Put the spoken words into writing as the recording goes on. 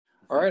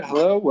All right,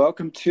 hello,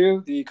 welcome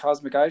to the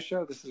Cosmic Eye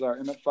Show. This is our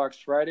Emmett Fox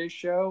Friday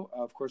show.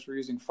 Of course, we're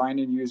using Find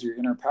and Use Your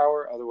Inner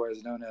Power,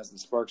 otherwise known as the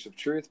Sparks of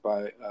Truth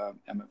by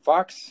Emmett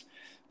Fox,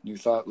 new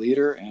thought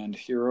leader and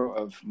hero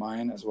of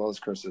mine as well as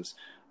Chris's.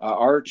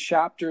 Our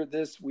chapter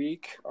this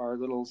week, our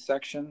little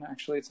section,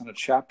 actually, it's not a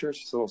chapter,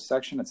 it's a little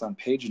section. It's on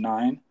page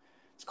 9.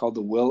 It's called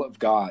The Will of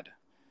God.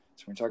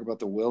 So we're going to talk about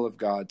the will of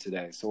God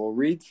today. So we'll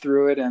read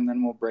through it and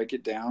then we'll break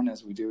it down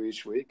as we do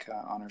each week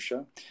on our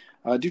show.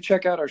 Do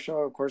check out our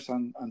show, of course,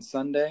 on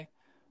Sunday.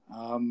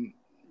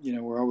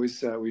 We're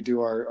always, we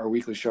do our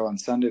weekly show on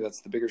Sunday. That's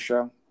the bigger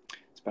show.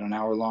 It's about an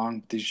hour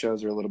long. These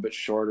shows are a little bit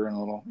shorter and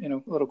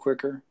a little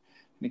quicker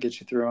to get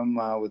you through them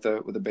with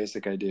a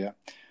basic idea.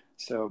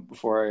 So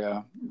before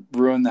I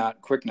ruin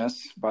that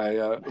quickness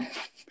by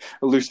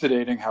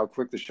elucidating how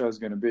quick the show is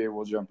going to be,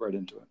 we'll jump right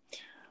into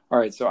it. All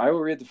right, so I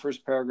will read the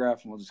first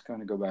paragraph, and we'll just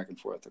kind of go back and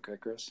forth. Okay,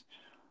 Chris?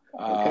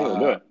 Okay, we'll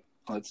do it.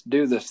 Let's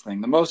do this thing.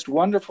 The most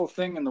wonderful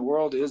thing in the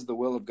world is the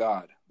will of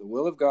God. The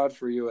will of God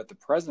for you at the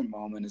present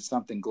moment is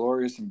something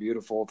glorious and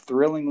beautiful,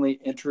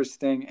 thrillingly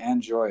interesting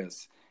and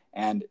joyous,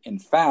 and in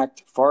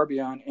fact, far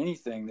beyond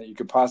anything that you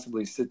could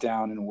possibly sit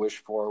down and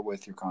wish for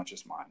with your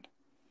conscious mind.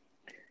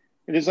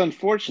 It is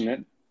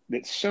unfortunate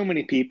that so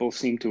many people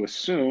seem to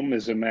assume,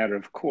 as a matter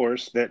of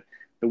course, that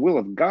the will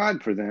of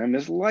God for them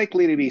is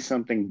likely to be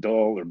something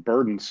dull or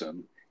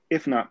burdensome,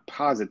 if not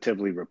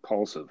positively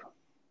repulsive.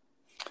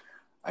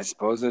 I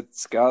suppose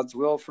it's God's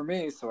will for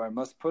me, so I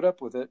must put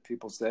up with it,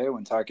 people say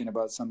when talking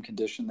about some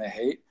condition they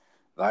hate.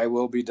 Thy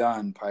will be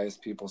done, pious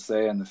people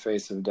say in the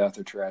face of death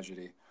or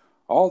tragedy.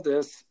 All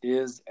this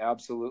is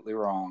absolutely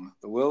wrong.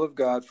 The will of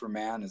God for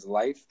man is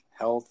life,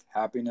 health,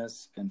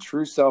 happiness, and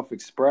true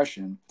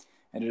self-expression,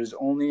 and it is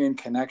only in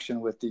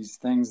connection with these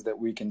things that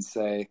we can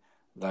say,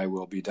 thy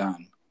will be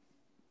done.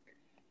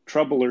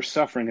 Trouble or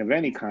suffering of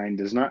any kind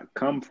does not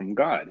come from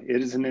God.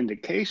 It is an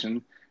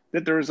indication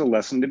that there is a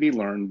lesson to be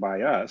learned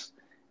by us,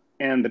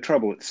 and the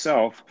trouble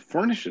itself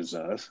furnishes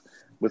us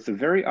with the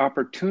very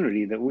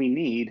opportunity that we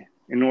need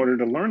in order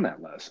to learn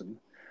that lesson,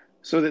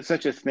 so that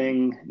such a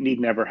thing need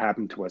never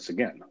happen to us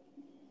again.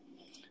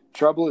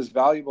 Trouble is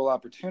valuable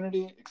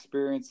opportunity.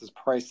 Experience is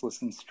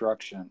priceless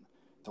instruction.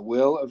 The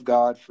will of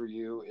God for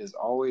you is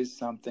always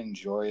something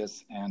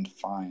joyous and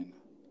fine.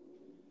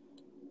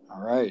 All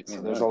right,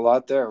 so there's a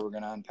lot there. We're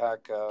going to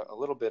unpack a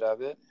little bit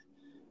of it.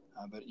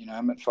 But,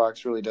 Emmett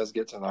Fox really does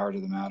get to the heart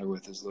of the matter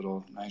with his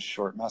little nice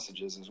short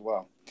messages as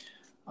well.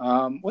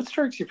 What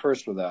strikes you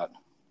first with that,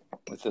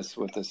 with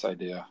this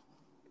idea?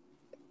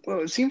 Well,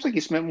 it seems like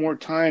you spent more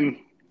time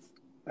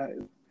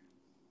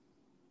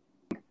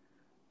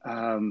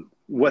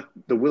what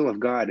the will of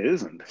God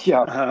isn't,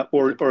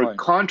 or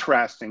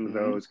contrasting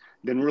those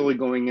than really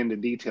going into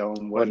detail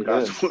on what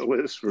God's will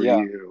is for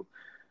you.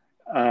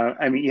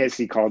 Yes,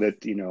 he called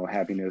it,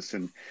 happiness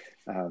and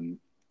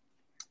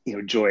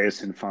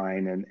joyous and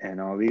fine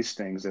and all these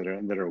things that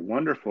are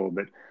wonderful,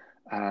 but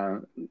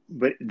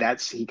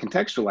he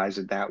contextualized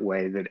it that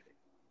way, that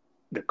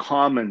the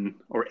common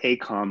or a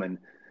common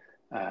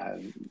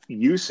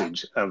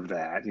usage of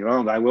that,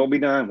 thy will be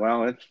done.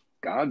 Well, it's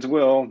God's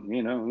will,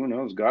 who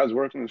knows? God's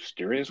working in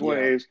mysterious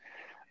ways.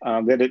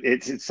 That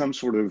it's some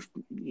sort of,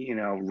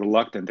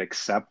 reluctant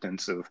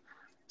acceptance of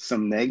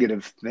some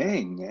negative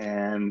thing.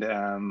 And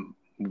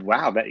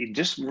wow, that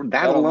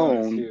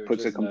alone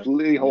puts a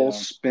completely whole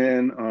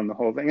spin on the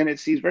whole thing. And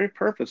he's very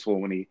purposeful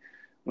when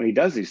he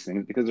does these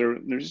things, because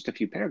there's just a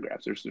few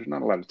paragraphs. There's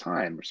not a lot of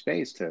time or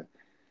space to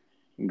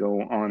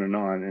go on and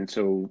on. And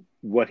so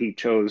what he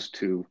chose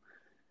to,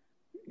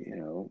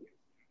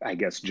 I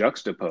guess,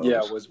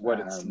 juxtapose was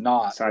what it's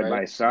not, side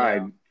by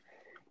side.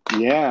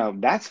 Yeah,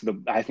 that's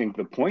I think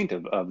the point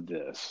of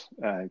this,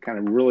 kind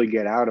of really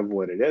get out of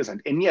what it is.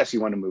 And yes,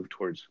 you want to move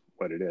towards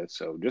what it is.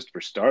 So just for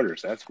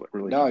starters, that's what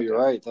really. No,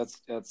 you're right. That's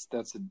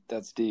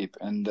deep.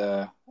 And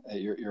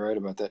you're right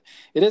about that.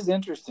 It is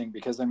interesting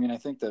because, I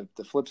think the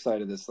flip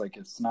side of this, like,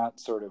 it's not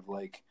sort of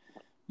like,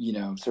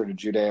 sort of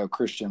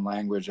Judeo-Christian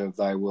language of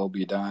thy will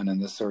be done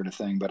and this sort of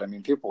thing. But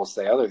people will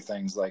say other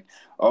things like,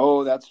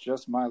 oh, that's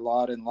just my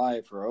lot in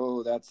life, or,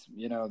 oh, that's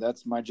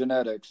my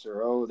genetics,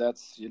 or, oh,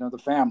 that's,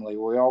 the family.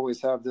 We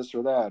always have this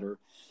or that, or,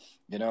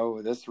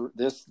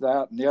 this,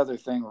 that, and the other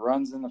thing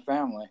runs in the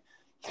family.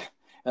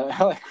 And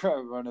I like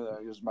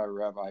here's my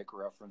Rev Ike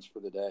reference for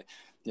the day.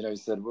 He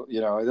said,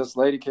 well, this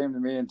lady came to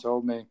me and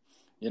told me,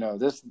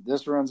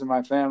 this runs in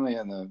my family,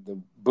 and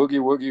the boogie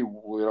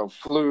woogie,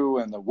 flu,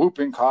 and the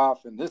whooping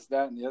cough, and this,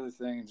 that, and the other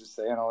thing, and just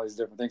saying all these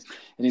different things.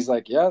 And he's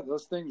like, yeah,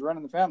 those things run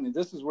in the family.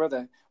 This is where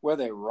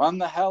they run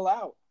the hell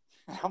out.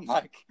 And I'm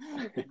like,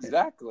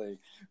 exactly,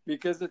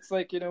 because it's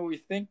like, we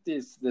think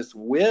this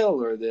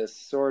will, or this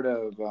sort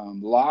of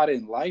lot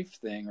in life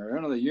thing,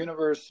 or the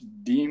universe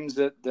deems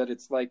it that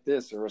it's like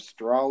this, or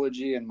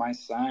astrology and my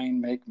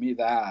sign make me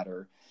that,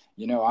 or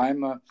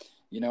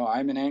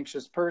I'm an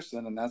anxious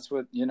person, and that's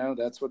what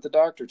the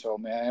doctor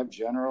told me. I have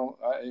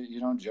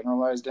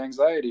generalized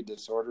anxiety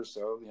disorder,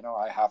 so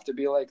I have to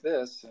be like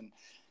this, and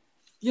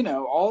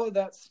all of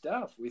that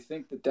stuff. We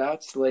think that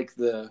that's like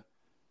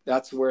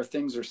that's where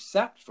things are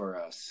set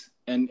for us,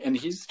 And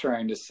he's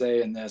trying to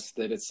say in this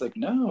that it's like,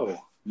 no,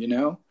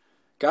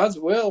 God's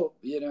will,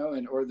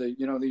 and or the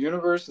the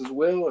universe's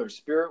will or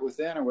spirit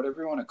within or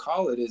whatever you want to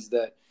call it is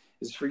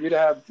for you to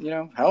have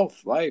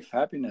health, life,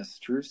 happiness,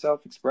 true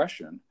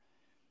self-expression,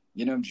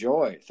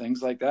 joy,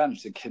 things like that, and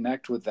to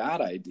connect with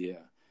that idea.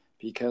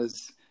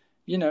 Because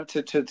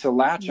to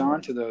latch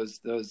on to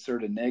those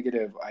sort of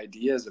negative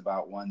ideas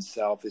about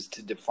oneself is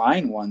to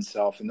define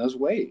oneself in those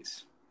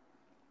ways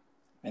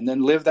and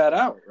then live that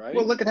out, right?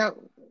 Well, look at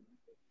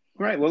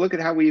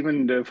how we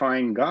even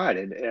define God.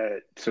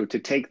 So to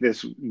take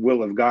this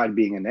will of God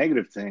being a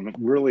negative thing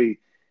really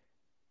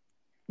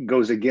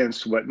goes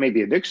against what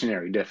maybe a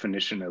dictionary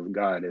definition of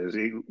God is.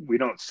 We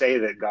don't say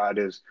that God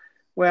is,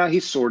 well,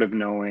 he's sort of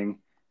knowing.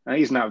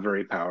 He's not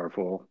very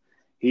powerful.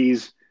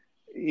 He's,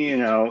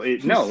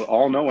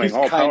 all knowing,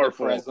 all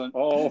powerful,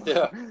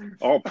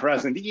 all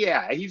present.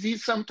 Yeah,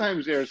 he's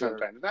sometimes there,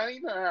 sometimes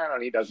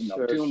not. He doesn't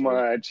know too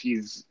much.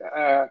 He's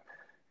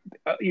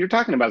you're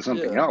talking about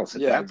something else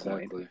at that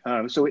point.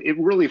 So it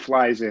really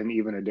flies in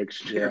even a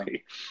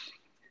dictionary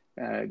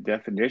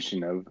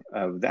definition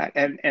of that.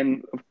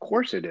 And of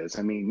course it is.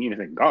 I mean, you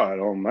think God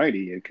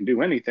Almighty, it can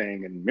do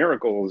anything, and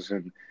miracles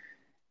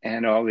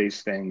and all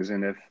these things.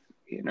 And if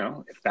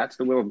that's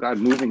the will of God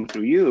moving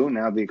through you,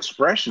 now the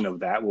expression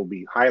of that will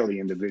be highly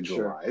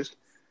individualized,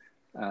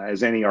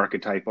 as any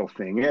archetypal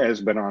thing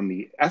is, but on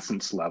the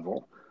essence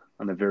level,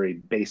 on the very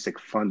basic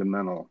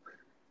fundamental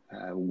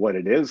what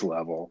it is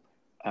level,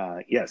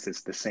 yes,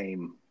 it's the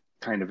same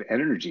kind of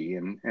energy.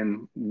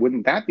 And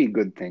wouldn't that be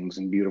good things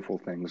and beautiful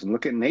things? And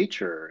look at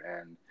nature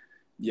and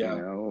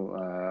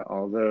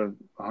all the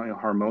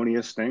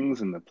harmonious things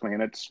and the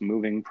planets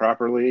moving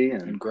properly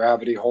and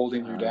gravity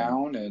holding you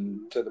down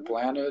and to the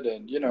planet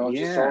and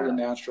just all the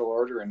natural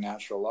order and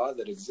natural law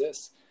that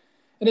exists.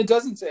 And it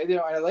doesn't say,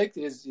 I like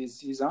this,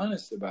 he's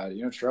honest about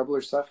it. Trouble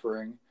or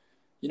suffering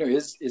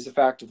is a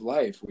fact of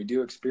life. We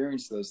do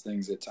experience those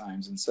things at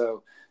times. And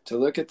so to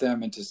look at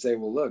them and to say,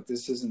 well, look,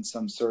 this isn't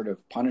some sort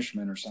of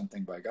punishment or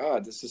something by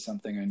God. This is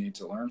something I need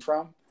to learn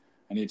from.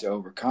 I need to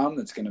overcome.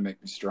 That's going to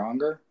make me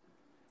stronger.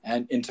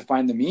 And to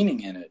find the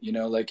meaning in it,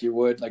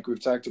 like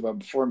we've talked about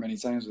before many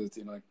times with,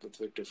 like with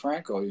Viktor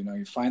Frankl,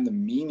 you find the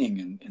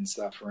meaning in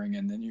suffering,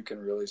 and then you can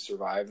really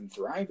survive and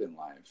thrive in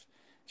life.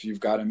 If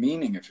you've got a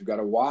meaning, if you've got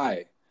a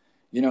why,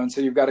 and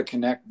so you've got to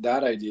connect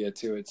that idea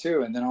to it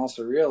too. And then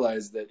also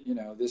realize that,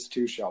 this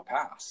too shall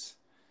pass,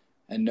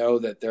 and know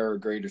that there are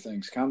greater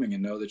things coming,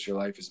 and know that your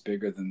life is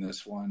bigger than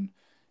this one,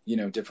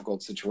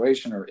 difficult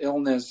situation or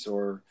illness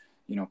or,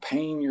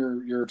 pain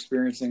you're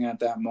experiencing at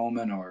that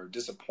moment, or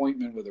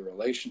disappointment with a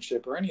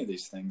relationship, or any of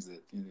these things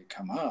that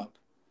come up,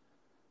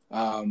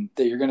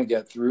 that you're going to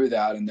get through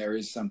that. And there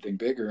is something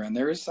bigger, and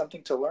there is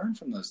something to learn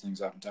from those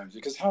things oftentimes,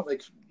 because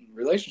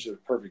relationship is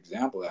a perfect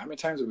example of that. How many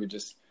times have we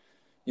just,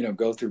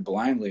 go through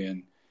blindly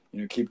and,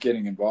 keep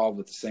getting involved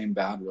with the same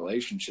bad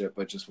relationship,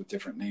 but just with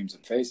different names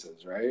and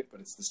faces, right?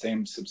 But it's the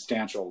same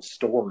substantial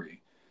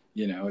story.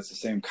 It's the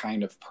same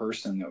kind of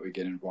person that we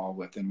get involved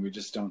with, and we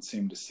just don't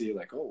seem to see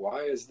like, oh,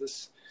 why does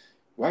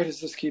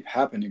this keep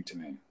happening to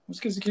me? It's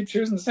because you keep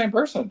choosing the same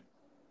person.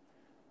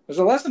 There's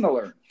a lesson to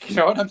learn. You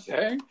know what I'm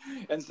saying?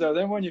 And so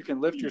then when you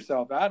can lift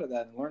yourself out of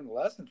that and learn the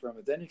lesson from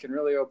it, then you can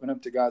really open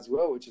up to God's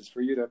will, which is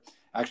for you to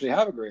actually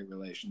have a great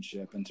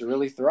relationship and to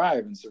really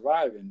thrive and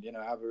survive and,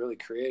 have a really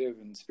creative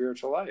and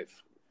spiritual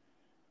life.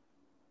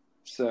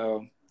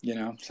 So,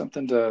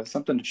 something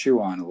to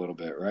chew on a little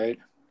bit, right?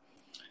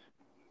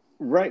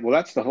 Right. Well,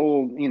 that's the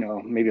whole,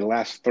 maybe the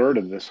last third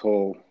of this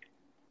whole,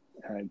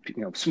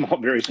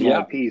 very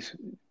small piece.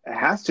 It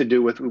has to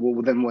do with,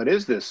 well, then what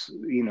is this?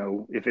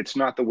 If it's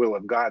not the will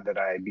of God that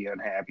I be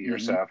unhappy or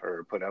suffer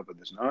or put up with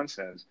this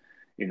nonsense,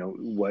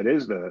 what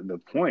is the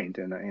point?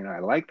 And I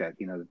like that,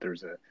 that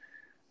there's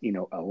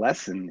a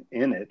lesson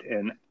in it,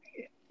 and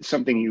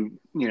something you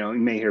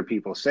may hear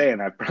people say,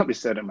 and I've probably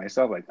said it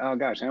myself, like, oh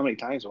gosh, how many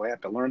times do I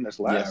have to learn this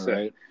lesson? Yeah,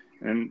 right.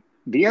 And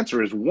the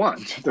answer is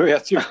once.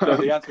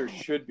 The answer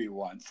should be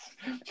once.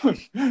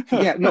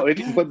 Yeah, no,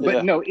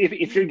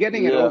 if you're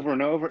getting it over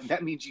and over,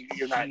 that means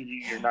you're not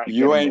you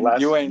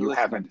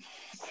haven't.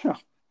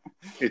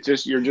 It's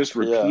just you're just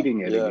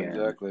repeating it again.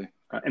 Exactly.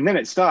 And then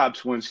it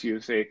stops once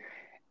you say,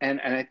 and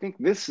I think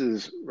this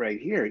is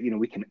right here.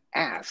 We can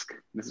ask.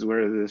 This is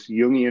where this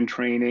Jungian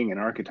training and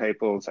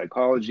archetypal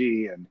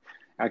psychology and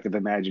active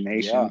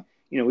imagination.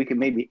 We can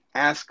maybe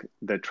ask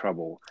the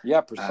trouble.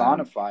 Yeah,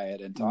 personify it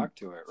and talk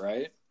to it,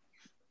 right?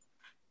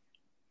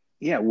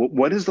 Yeah,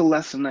 what is the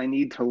lesson I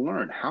need to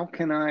learn? How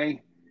can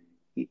I,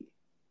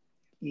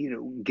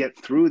 get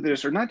through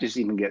this, or not just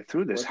even get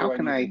through this? How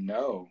can I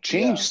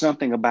change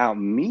something about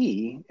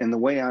me and the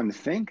way I'm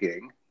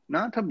thinking?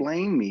 Not to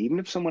blame me, even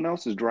if someone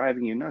else is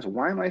driving you nuts.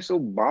 Why am I so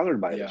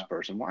bothered by this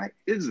person? Why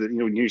is it?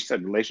 You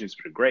said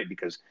relationships are great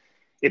because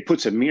it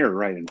puts a mirror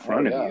right in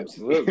front of you.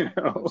 Absolutely,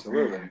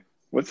 absolutely.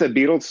 What's that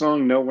Beatles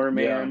song? Nowhere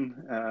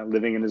Man,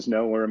 living in his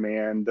nowhere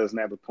man, doesn't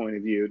have a point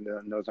of view,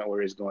 knows not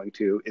where he's going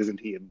to. Isn't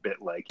he a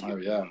bit like you?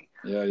 Oh,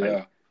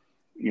 yeah.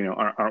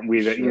 Aren't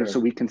we that? So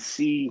we can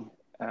see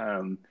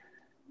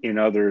in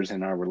others,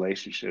 in our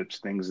relationships,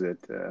 things that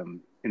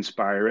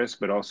inspire us,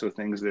 but also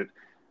things that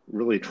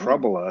really Yeah.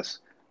 trouble us,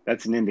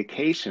 that's an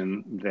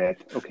indication that,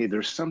 okay,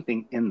 there's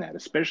something in that,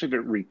 especially if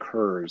it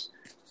recurs.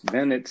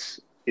 Then it's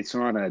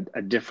on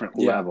a different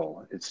Yeah.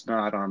 level. It's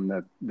not on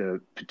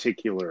the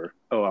particular,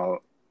 oh,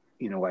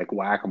 like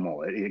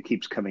whack-a-mole. It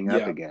keeps coming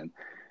up Yeah. again.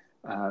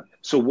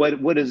 So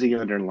what is the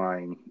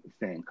underlying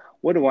thing?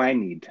 What do I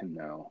need to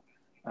know?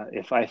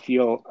 If I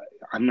feel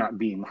I'm not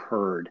being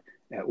heard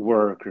at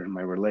work or in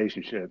my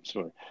relationships,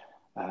 or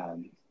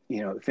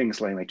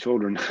things like my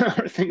children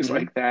or things Hmm.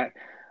 like that,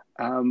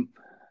 um,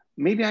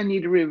 maybe I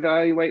need to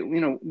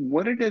reevaluate,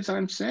 what it is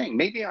I'm saying.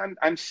 Maybe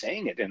I'm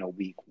saying it in a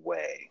weak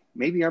way.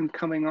 Maybe I'm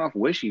coming off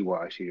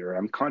wishy-washy, or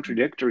I'm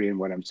contradictory in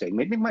what I'm saying.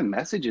 Maybe my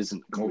message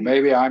isn't Well, clear, and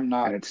maybe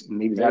that's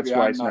maybe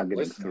why I'm it's not not getting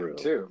listening through.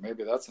 too.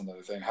 Maybe that's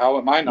another thing. How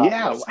am I not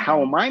Yeah, how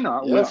listening? am I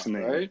not Yeah,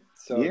 listening? right.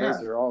 So Yeah,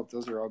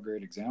 those are all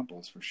great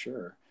examples for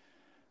sure.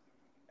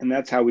 and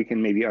that's how we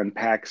can maybe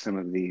unpack some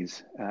of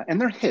these, and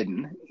they're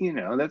hidden,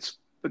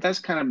 but that's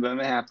kind of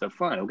half the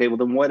fun. Okay, well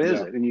then what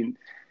is Yeah. it? And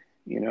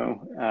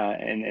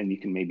and you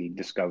can maybe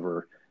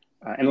discover,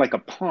 and like a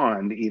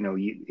pond,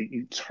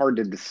 it's hard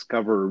to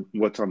discover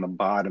what's on the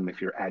bottom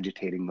if you're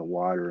agitating the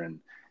water and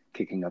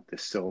kicking up the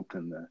silt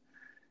and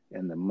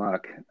the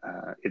muck.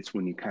 It's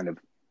when you kind of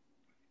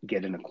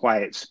get in a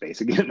quiet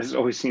space. Again, this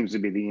always seems to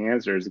be the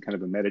answer, is a kind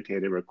of a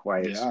meditative or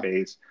quiet Yeah.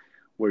 space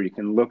where you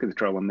can look at the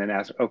trouble and then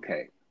ask,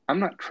 okay, I'm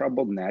not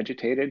troubled and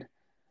agitated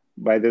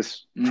by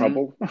this Hmm.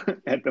 trouble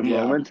at the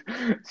Yeah. moment.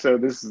 So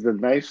this is a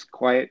nice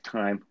quiet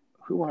time.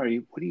 Who are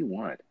you? What do you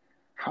want?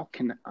 How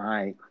can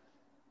I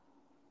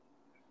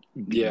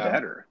be Yeah.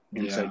 better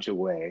in Yeah. such a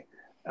way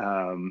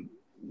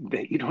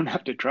that you don't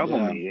have to trouble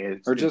Yeah. me?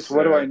 Or just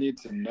what do I need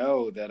to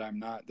know that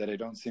that I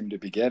don't seem to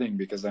be getting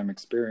because I'm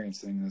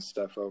experiencing this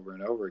stuff over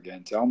and over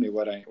again. Tell me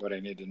what I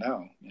need to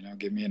know.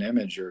 Give me an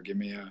image or give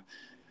me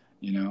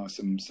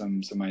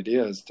some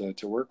ideas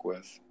to work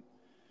with.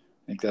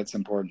 I think that's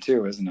important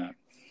too, isn't it?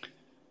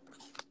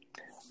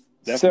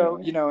 So,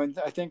 Definitely. and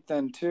I think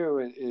then too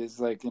is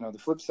like, the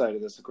flip side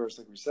of this, of course,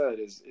 like we said,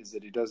 is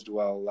that he does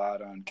dwell a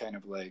lot on kind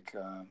of like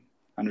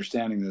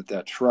understanding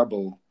that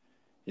trouble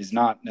is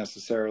not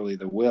necessarily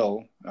the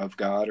will of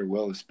God or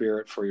will of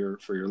Spirit for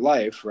your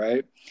life,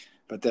 right?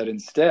 But that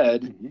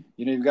instead, Mm-hmm.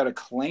 you've got to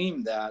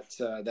claim that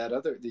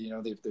other,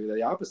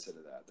 the opposite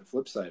of that, the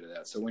flip side of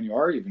that. So when you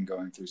are even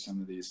going through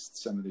some of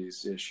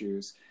these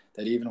issues,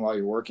 that even while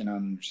you're working on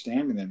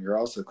understanding them, you're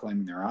also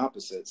claiming their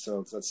opposite.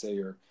 So let's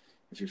say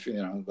if you're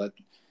feeling, like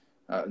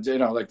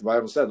the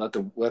Bible said,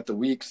 let the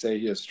weak say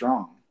he is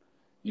strong.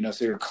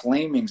 So you're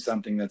claiming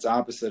something that's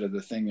opposite of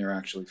the thing you're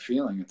actually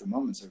feeling at the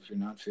moment. So if you're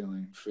not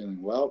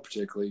feeling well,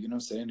 particularly,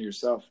 saying to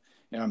yourself,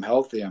 I'm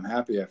healthy, I'm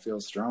happy, I feel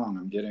strong,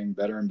 I'm getting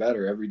better and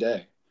better every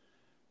day.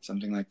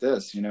 Something like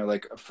this,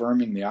 like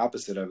affirming the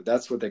opposite of it.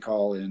 That's what they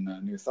call in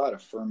New Thought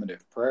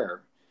affirmative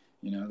prayer.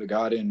 The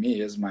God in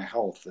me is my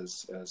health,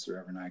 as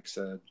Reverend Ike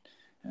said,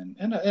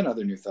 and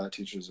other New Thought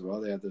teachers as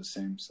well. They had a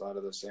lot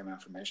of those same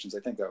affirmations. I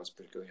think that was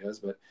particularly his,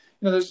 but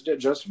there's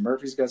Joseph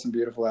Murphy's got some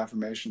beautiful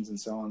affirmations and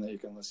so on that you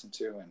can listen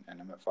to,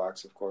 and Emmett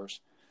Fox, of course.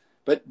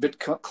 But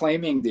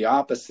claiming the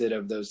opposite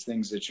of those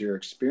things that you're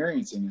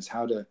experiencing is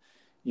how to,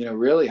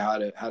 really how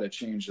to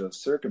change those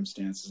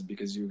circumstances,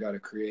 because you've got to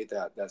create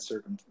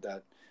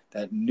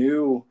that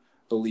new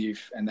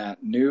belief and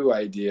that new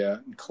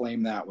idea and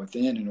claim that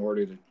within in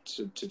order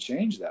to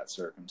change that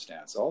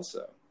circumstance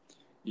also.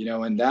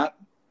 And that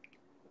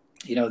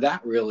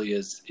really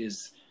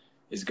is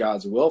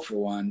God's will for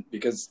one,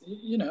 because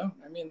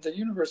the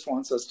universe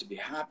wants us to be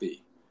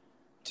happy,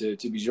 to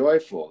be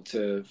joyful,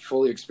 to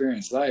fully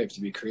experience life,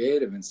 to be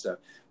creative and stuff.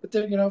 But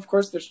then, of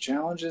course, there's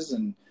challenges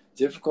and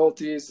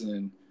difficulties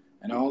and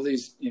all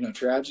these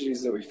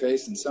tragedies that we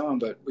face and so on.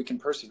 But we can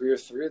persevere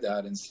through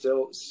that and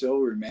still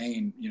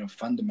remain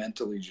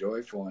fundamentally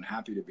joyful and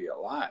happy to be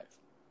alive.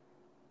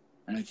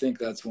 And I think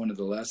that's one of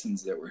the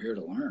lessons that we're here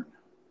to learn.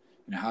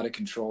 How to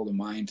control the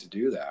mind to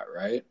do that,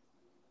 right?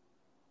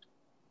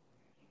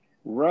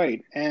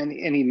 Right. And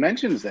he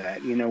mentions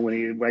that,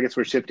 I guess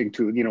we're shifting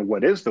to,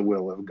 what is the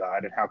will of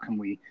God and how can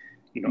we,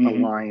 Mm-hmm.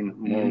 align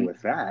more Mm-hmm.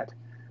 with that?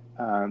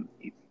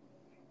 It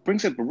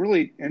brings up a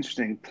really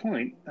interesting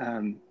point.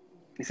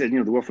 He said,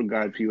 the will for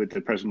God for you at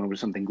the present moment is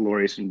something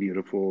glorious and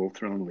beautiful,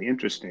 thrillingly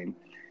interesting.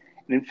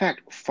 And in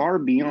fact, far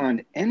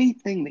beyond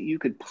anything that you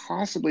could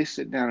possibly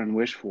sit down and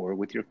wish for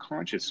with your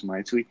conscious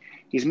mind. So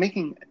he's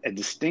making a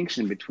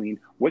distinction between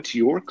what's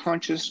your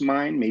conscious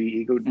mind, maybe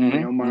ego, Mm-hmm.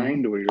 Mm-hmm.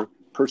 mind, or your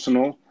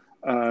personal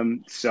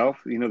self,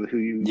 who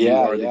you Yeah,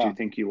 are that you yeah.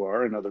 think you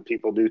are, and other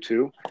people do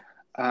too.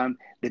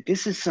 That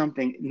this is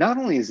something, not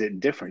only is it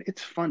different,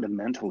 it's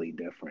fundamentally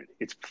different.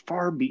 It's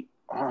far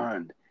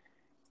beyond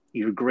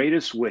your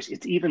greatest wish.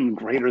 It's even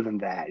greater than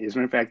that. As a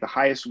matter of fact, the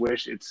highest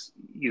wish,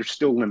 you're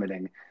still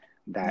limiting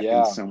that in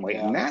Yeah, some way.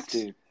 yeah, And that's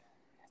deep.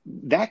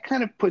 that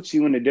kind of puts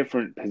you in a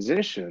different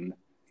position.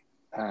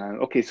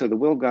 Okay, so the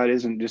will of God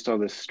isn't just all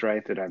this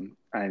strife that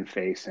I'm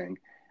facing.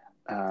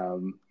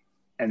 And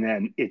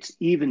then it's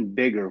even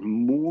bigger,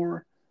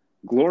 more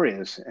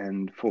glorious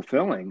and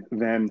fulfilling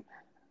than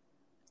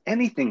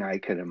anything I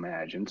could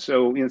imagine.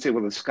 So you know, say,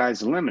 well, the sky's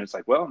the limit. It's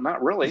like, well,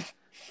 not really.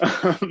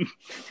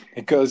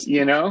 It goes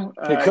You know,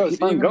 it goes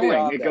keep on even going.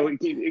 beyond that. It goes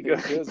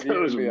It even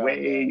goes beyond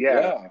way, that. yeah.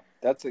 Yeah.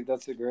 That's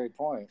a great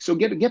point. So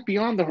get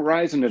beyond the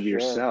horizon of Sure.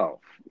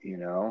 yourself. You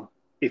know,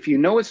 if you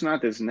know it's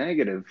not this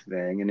negative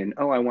thing, and then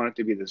oh, I want it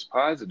to be this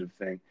positive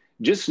thing.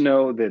 Just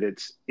know that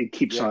it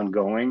keeps Yeah. on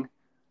going.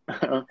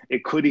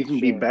 It could even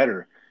be Sure.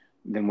 better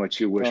than what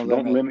you wish. Don't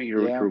Don't limit. limit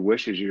Yeah. your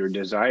wishes, your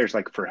desires.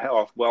 Like for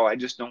health, well, I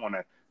just don't want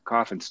to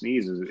cough and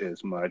sneeze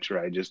as much, or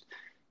I just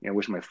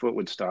wish my foot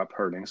would stop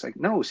hurting. It's like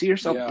no, see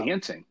yourself Yeah.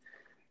 dancing.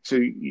 So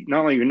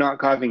not only you're not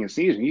coughing and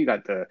sneezing, you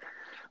got the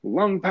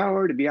lung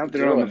power to be out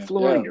You're there on the doing it.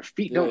 floor, and Yeah. your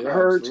feet Yeah. don't Yeah.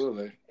 hurt,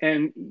 Absolutely.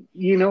 and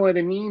you know what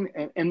I mean.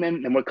 And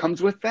then what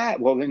comes with that?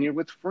 Well, then you're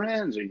with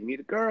friends, or you meet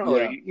a girl,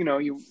 or Yeah.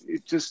 you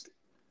it just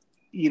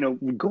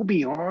go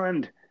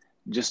beyond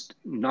just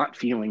not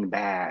feeling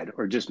bad,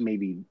 or just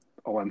maybe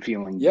oh I'm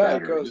feeling Yeah. It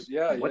better. goes.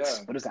 Yeah. Yeah.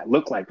 What does that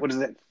look like? What does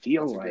that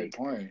feel That's a great like?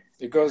 point.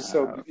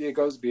 Uh, It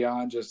goes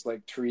beyond just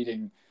like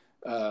treating,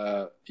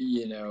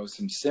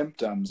 some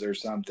symptoms or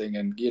something,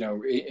 and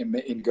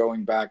in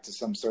going back to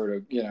some sort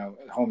of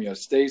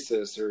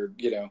homeostasis or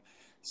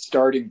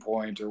starting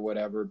point or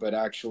whatever, but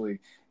actually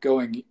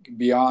going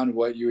beyond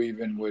what you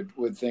even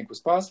would think was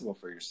possible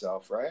for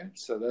yourself, right?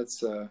 So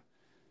that's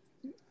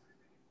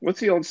what's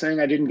the old saying?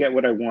 I didn't get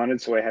what I wanted,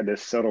 so I had to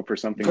settle for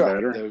something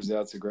better.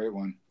 that's a great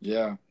one.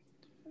 Yeah,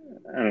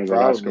 I don't know, it was like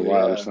Oscar probably.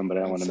 Wilde or Yeah, somebody.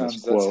 I don't want to that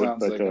misquote, sounds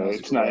but like an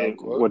it's Oscar not. Wilde It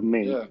quote. wasn't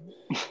me. Yeah.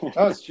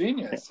 Oh, it's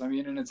genius. I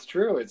mean, and it's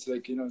true. It's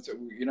like,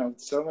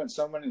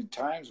 so many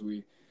times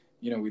we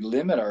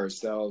limit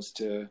ourselves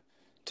to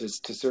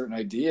certain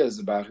ideas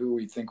about who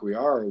we think we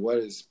are or what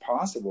is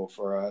possible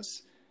for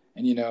us.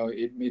 And,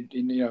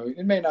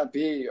 it may not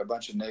be a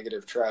bunch of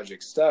negative,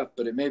 tragic stuff,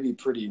 but it may be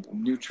pretty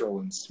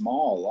neutral and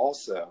small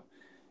also.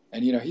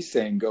 And, he's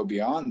saying go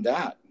beyond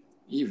that,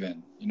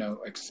 even,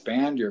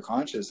 expand your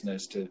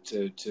consciousness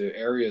to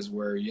areas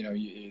where,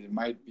 it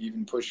might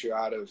even push you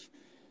out of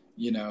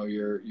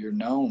your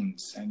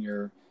knowns and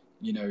your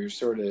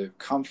sort of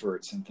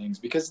comforts and things,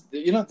 because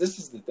this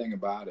is the thing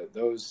about it,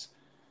 those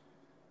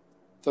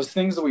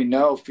things that we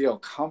know feel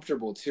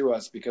comfortable to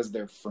us because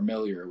they're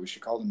familiar. We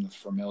should call them the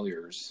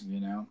familiars,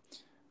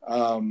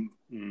 and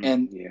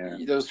Yeah.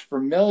 those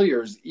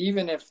familiars,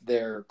 even if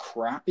they're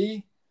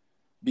crappy,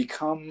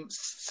 become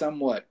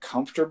somewhat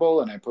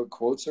comfortable, and I put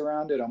quotes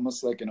around it,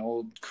 almost like an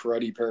old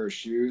cruddy pair of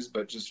shoes,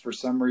 but just for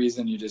some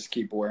reason you just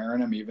keep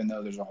wearing them even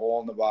though there's a hole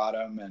in the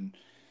bottom, and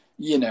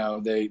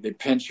they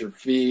pinch your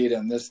feet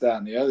and this, that,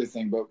 and the other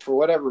thing. But for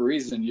whatever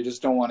reason, you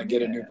just don't want to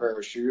get a new pair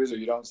of shoes, or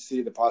you don't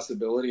see the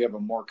possibility of a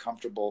more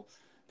comfortable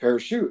pair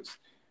of shoes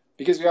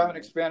because you haven't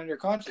expanded your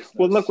consciousness.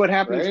 Well, look what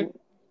happens. Right?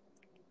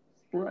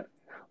 Right.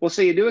 Well,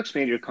 say you do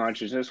expand your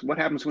consciousness. What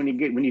happens when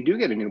you do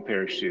get a new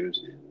pair of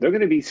shoes? They're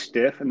going to be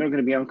stiff and they're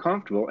going to be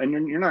uncomfortable, and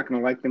you're not going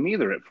to like them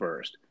either at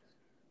first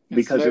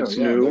because it's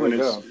new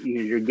and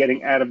you're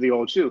getting out of the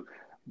old shoe.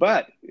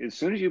 But as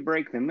soon as you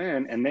break them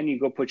in and then you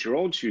go put your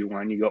old shoe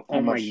on, you go,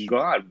 oh my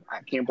God,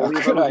 I can't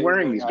believe I was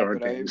wearing these darn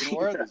things. How could I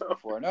even wear this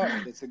before? No,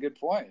 that's a good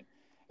point.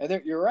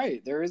 And you're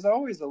right. There is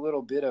always a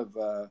little bit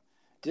of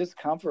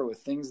discomfort with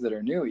things that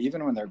are new,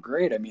 even when they're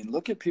great. I mean,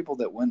 look at people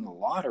that win the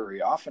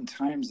lottery.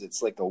 Oftentimes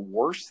it's like the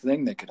worst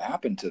thing that could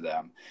happen to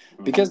them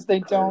because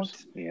they don't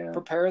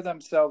prepare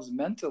themselves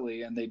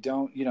mentally, and they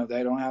don't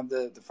have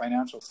the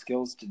financial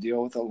skills to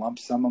deal with a lump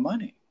sum of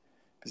money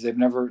because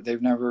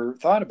they've never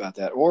thought about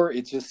that, or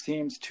it just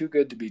seems too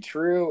good to be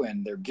true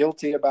and they're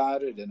guilty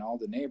about it, and all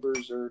the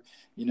neighbors are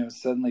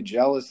suddenly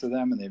jealous of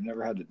them and they've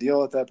never had to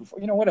deal with that before,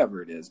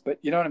 whatever it is. But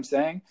you know what I'm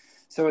saying?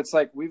 So it's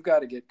like we've got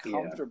to get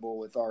comfortable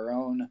with our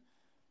own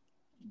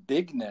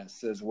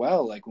bigness as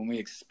well. Like when we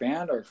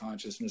expand our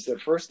consciousness,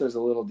 at first there's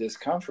a little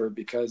discomfort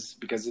because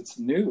it's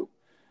new.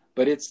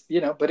 But it's,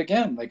 but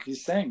again, like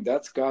he's saying,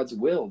 that's God's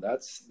will.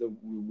 That's the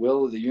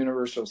will of the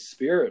universal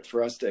spirit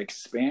for us to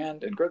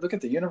expand. And look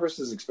at the universe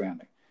is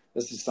expanding.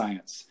 This is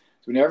science.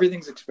 So when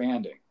everything's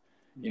expanding,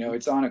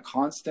 it's on a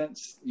constant,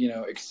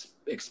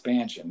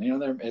 expansion.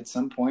 There at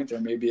some point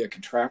there may be a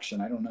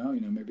contraction. I don't know.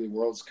 Maybe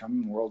worlds come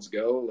and worlds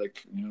go,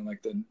 like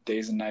like the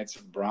days and nights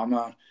of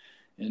Brahma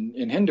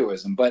in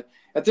Hinduism. But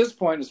at this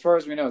point, as far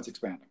as we know, it's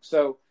expanding.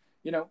 So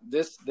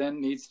this then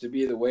needs to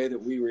be the way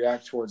that we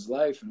react towards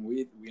life, and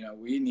we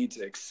need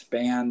to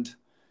expand.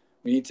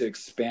 We need to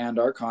expand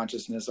our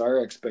consciousness,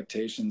 our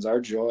expectations, our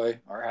joy,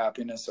 our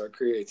happiness, our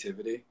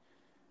creativity,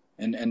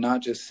 and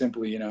not just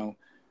simply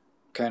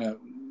kind of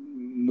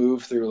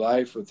move through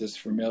life with this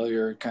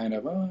familiar kind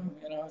of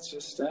it's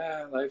just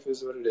life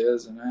is what it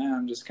is, and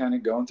I'm just kind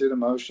of going through the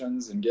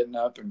motions and getting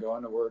up and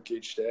going to work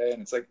each day,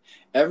 and it's like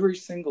every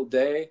single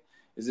day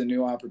is a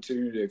new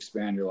opportunity to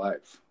expand your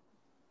life.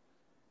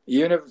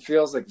 Even if it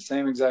feels like the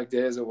same exact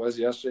day as it was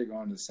yesterday,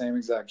 going to the same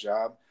exact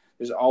job,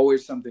 there's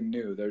always something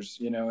new. There's,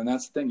 and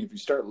that's the thing. If you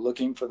start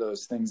looking for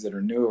those things that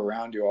are new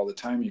around you all the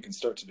time, you can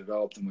start to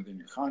develop them within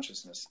your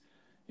consciousness.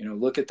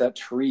 Look at that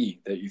tree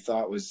that you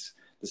thought was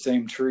the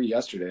same tree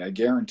yesterday. I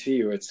guarantee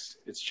you it's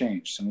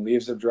changed. Some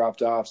leaves have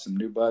dropped off, some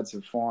new buds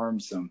have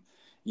formed, some,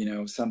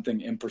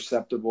 something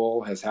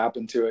imperceptible has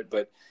happened to it.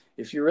 But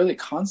if you really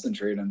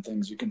concentrate on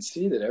things, you can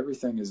see that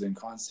everything is in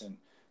constant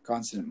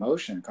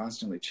motion,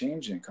 constantly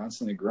changing,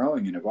 constantly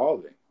growing and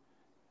evolving.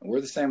 And we're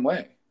the same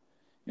way.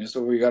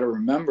 So we got to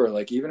remember,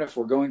 like, even if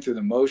we're going through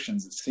the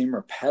motions that seem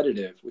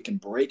repetitive, we can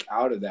break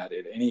out of that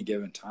at any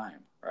given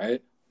time,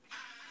 right?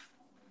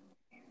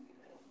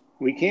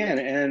 We can.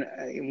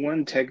 And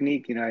one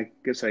technique, I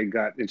guess I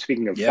got, and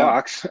speaking of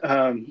Fox,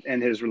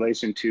 and his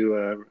relation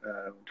to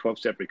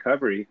 12-step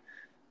recovery,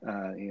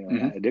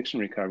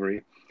 addiction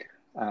recovery,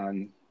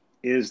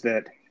 is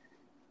that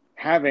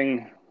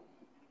having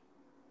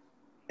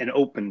an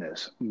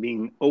openness,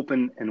 being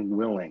open and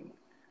willing.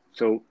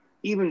 So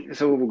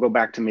we'll go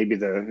back to maybe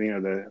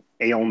the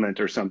ailment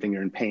or something,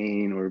 you're in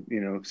pain or,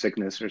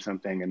 sickness or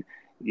something. And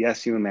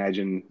yes, you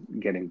imagine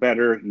getting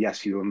better.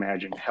 Yes, you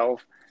imagine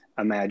health.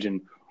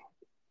 Imagine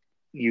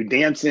you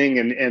dancing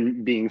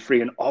and being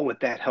free, and all what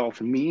that health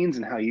means,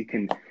 and how you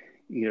can,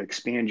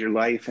 expand your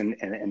life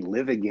and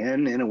live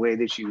again in a way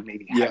that you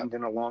maybe hadn't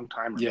in a long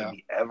time, or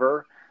maybe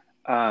ever.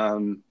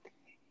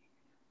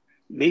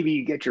 Maybe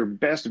you get your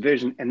best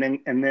vision, and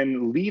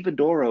then leave a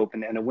door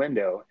open and a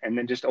window, and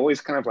then just always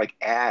kind of like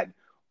add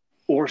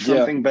or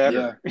something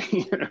better.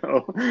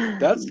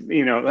 That's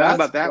how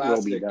about that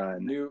will be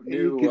done?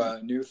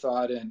 New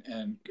thought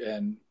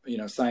and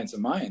science of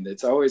mind.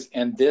 It's always,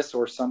 and this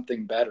or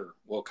something better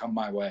will come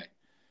my way.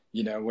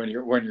 When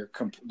you're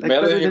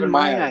better than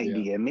my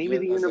idea. Maybe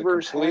the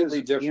universe has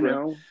completely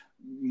different,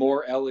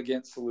 more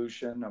elegant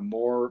solution, a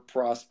more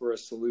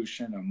prosperous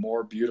solution, a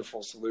more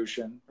beautiful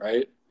solution,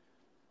 right?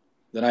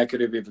 Than I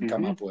could have even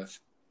come up with.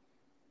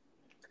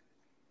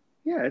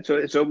 Yeah,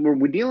 so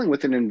we're dealing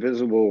with an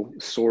invisible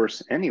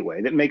source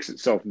anyway that makes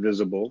itself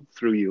visible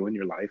through you and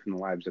your life and the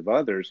lives of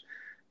others.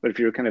 But if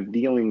you're kind of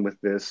dealing with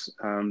this,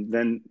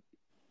 then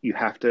you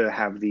have to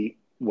have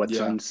what's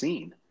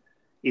unseen,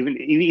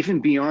 even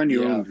beyond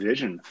your own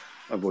vision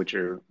of what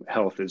your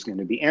health is going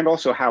to be, and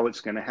also how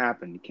it's going to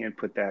happen. You can't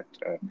put that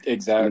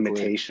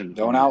limitation.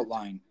 Don't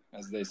outline,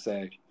 as they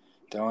say.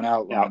 Don't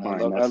outline.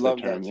 I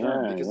love that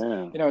term because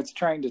it's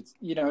trying to,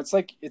 it's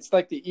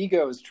like the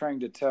ego is trying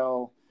to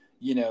tell,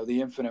 the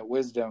infinite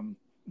wisdom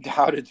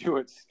how to do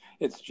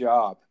its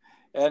job,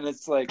 and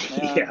it's like,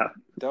 man,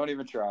 don't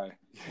even try.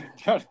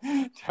 Don't,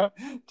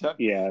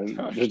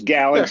 there's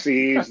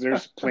galaxies,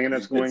 there's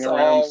planets going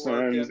around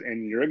suns,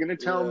 and you're going to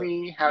tell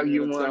me how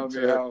you want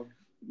to.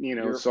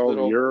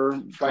 Solve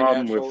your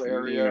problem with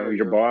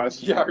your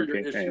boss. Your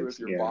issue with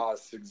your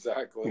boss.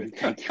 Exactly.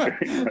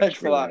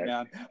 Thanks a lot,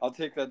 man. I'll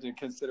take that into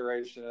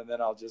consideration, and then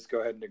I'll just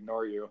go ahead and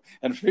ignore you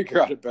and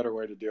figure out a better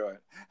way to do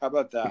it. How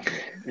about that?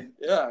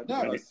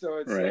 So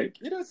it's like,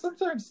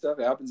 sometimes stuff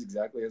happens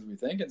exactly as we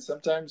think, and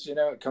sometimes,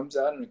 it comes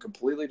out in a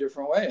completely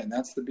different way, and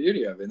that's the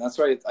beauty of it. And that's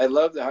why I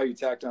love how you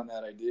tacked on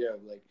that idea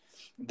of like,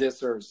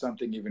 this or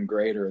something even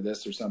greater, or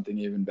this or something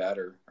even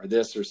better, or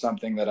this or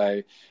something that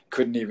I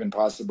couldn't even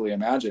possibly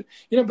imagine.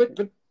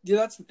 But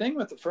that's the thing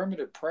with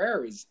affirmative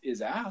prayer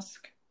is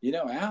ask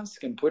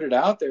and put it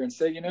out there and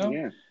say,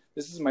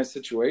 this is my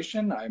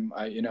situation. I'm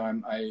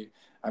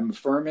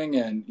affirming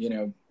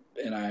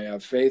and I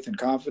have faith and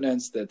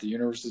confidence that the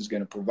universe is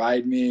going to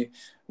provide me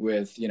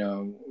with,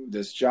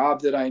 this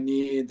job that I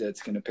need,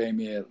 that's going to pay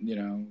me,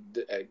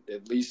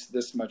 at least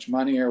this much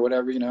money or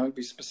whatever,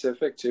 be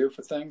specific too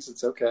for things.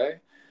 It's okay.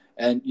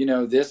 And,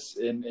 this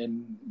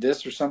and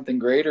this or something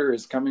greater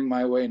is coming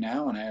my way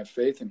now. And I have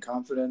faith and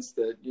confidence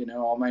that,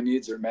 all my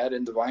needs are met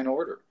in divine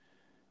order.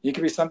 It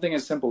can be something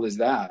as simple as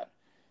that,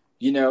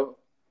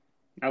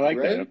 I like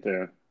that up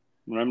there.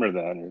 Remember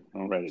that, or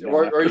I'll write it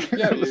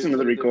down. Listen to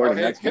the recording.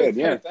 That's good.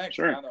 Yeah, thanks,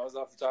 sure. Man. That was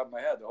off the top of my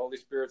head. The Holy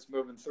Spirit's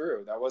moving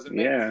through. That wasn't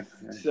me. Yeah.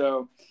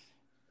 So,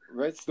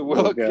 right, it's the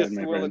will of God. It's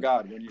the will of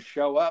God. When you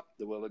show up,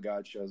 the will of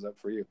God shows up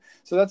for you.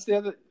 So that's the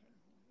other.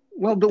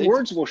 Well, the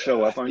words will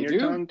show up on your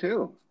tongue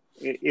too.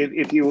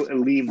 If you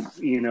leave,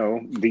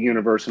 the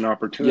universe an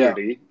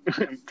opportunity.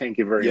 Thank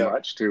you very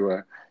much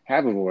to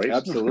have a voice.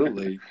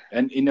 Absolutely.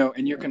 And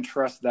and you can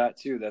trust that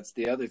too. That's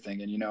the other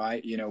thing.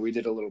 And we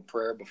did a little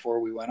prayer before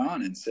we went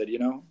on and said,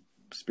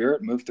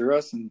 Spirit, move through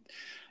us and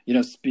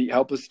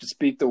help us to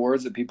speak the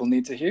words that people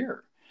need to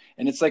hear.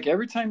 And it's like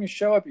every time you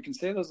show up, you can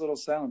say those little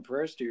silent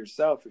prayers to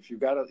yourself. If you've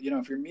got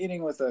if you're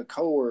meeting with a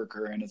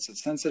coworker and it's a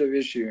sensitive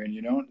issue and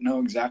you don't know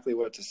exactly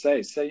what to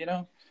say,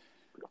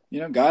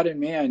 God in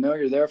me, I know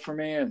you're there for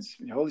me. And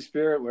Holy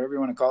Spirit, whatever you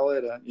want to call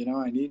it,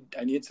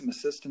 I need some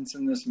assistance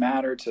in this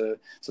matter so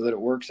that it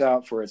works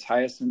out for its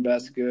highest and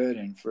best good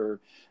and for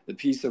the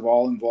peace of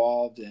all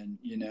involved. And,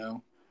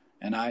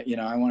 and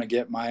I want to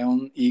get my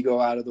own ego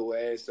out of the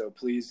way. So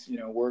please,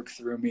 work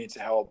through me to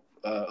help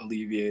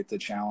alleviate the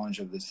challenge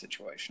of this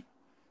situation.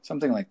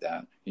 Something like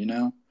that,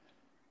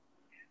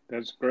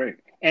 That's great.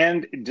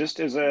 And just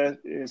as a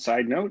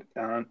side note,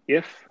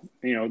 if,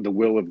 the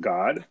will of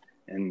God,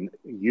 and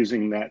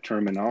using that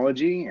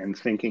terminology and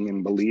thinking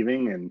and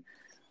believing and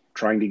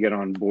trying to get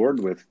on board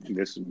with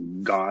this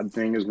God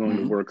thing is going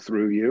to work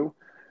through you.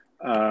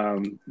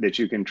 that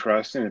you can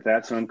trust. And if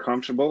that's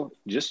uncomfortable,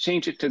 just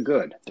change it to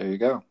good. There you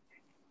go.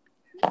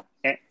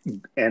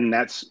 And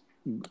that's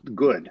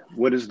good.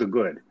 What is the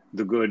good?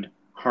 The good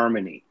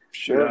harmony,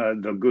 Sure.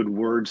 the good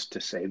words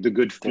to say, the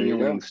good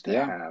feelings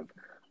to have,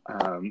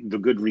 the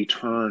good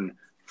return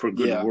for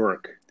good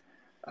work.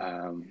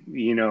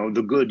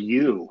 The good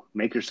you,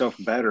 make yourself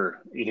better,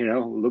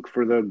 look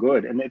for the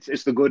good. And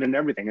it's the good in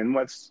everything. And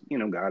what's,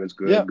 God is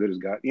good, good is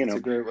God, It's a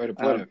great way to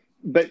put it.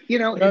 But you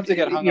don't have to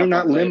get hung you're up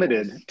not on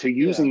limited labels. to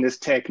using this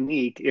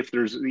technique. If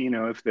there's,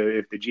 if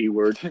the G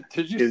word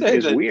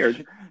is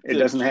weird, it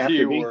doesn't have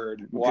to be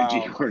wow. the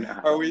G word.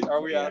 Are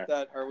we at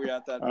that? Are we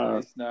at that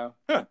place now?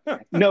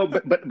 No,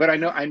 but I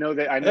know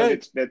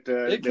that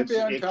it can be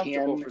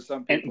uncomfortable for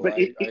some people. But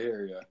I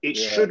hear you. It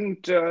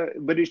shouldn't.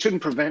 But it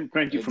shouldn't prevent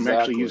you from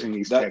actually using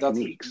these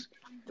techniques.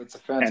 That's a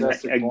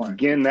fantastic point.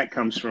 Again, that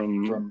comes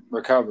from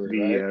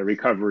recovery, the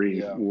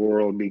recovery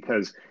world,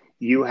 because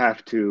you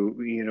have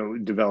to,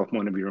 develop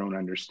one of your own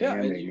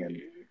understanding.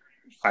 And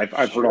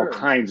I've heard all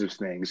kinds of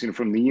things,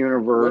 from the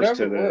universe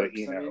to the,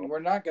 works. We're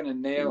not going to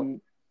nail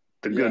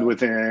the good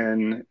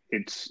within.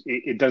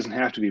 It doesn't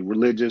have to be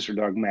religious or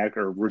dogmatic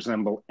or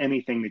resemble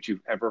anything that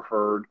you've ever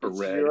heard or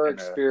read in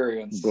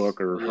a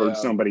book or heard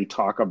somebody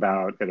talk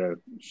about at a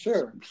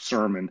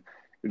sermon.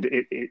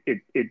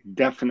 It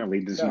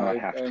definitely does not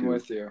have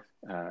to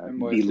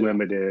be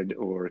limited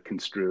or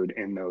construed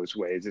in those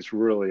ways. It's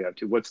really up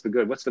to what's the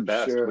good, what's the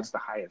best, what's the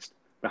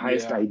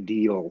highest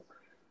ideal.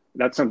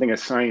 That's something a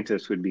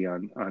scientist would be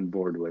on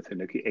board with,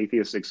 an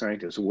atheistic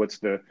scientist. What's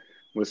the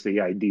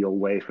ideal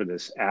way for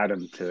this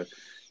atom to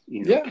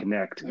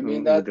connect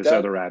with this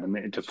other atom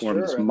and to form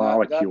this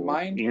molecule?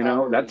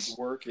 That's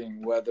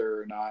working,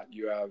 whether or not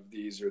you have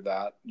these or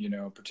that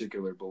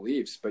particular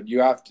beliefs, but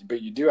you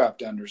do have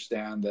to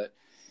understand that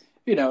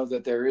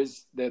that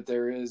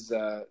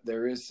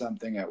there is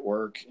something at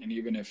work. And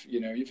even if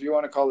you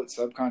want to call it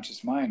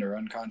subconscious mind or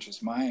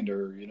unconscious mind,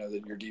 or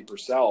that your deeper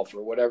self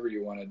or whatever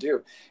you want to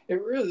do,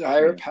 it really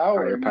higher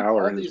power.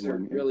 All these are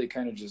really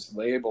kind of just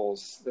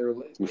labels. They're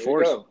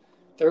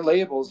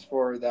labels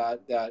for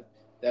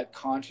that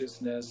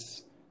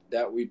consciousness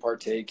that we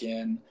partake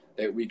in,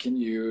 that we can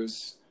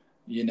use,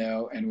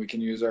 and we can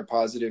use our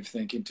positive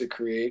thinking to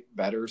create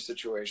better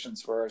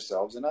situations for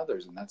ourselves and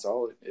others. And that's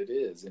all it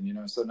is.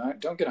 And, so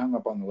don't get hung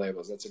up on the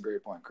labels. That's a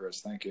great point, Chris.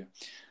 Thank you.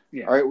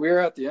 Yeah. All right. We're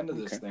at the end of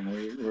this thing.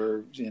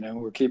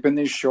 We're keeping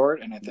these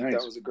short, and I think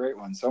that was a great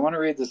one. So I want to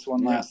read this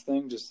one last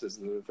thing, just as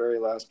the very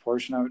last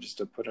portion of it, just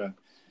to put an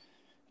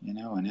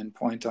end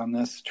point on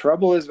this.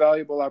 Trouble is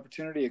valuable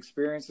opportunity.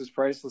 Experience is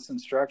priceless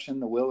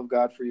instruction. The will of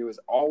God for you is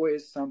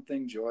always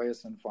something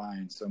joyous and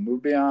fine. So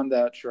move beyond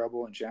that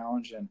trouble and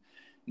challenge, and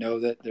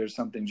know that there's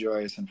something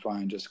joyous and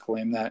fine. Just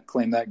claim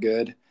that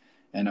good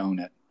and own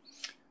it.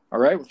 All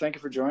right. Well, thank you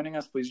for joining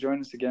us. Please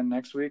join us again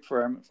next week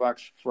for our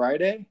Fox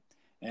Friday,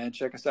 and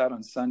check us out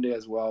on Sunday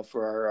as well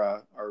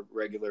for our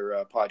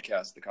regular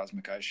podcast, The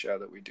Cosmic Eyes Show,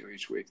 that we do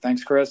each week.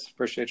 Thanks, Chris.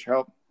 Appreciate your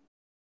help.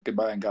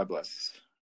 Goodbye and God bless.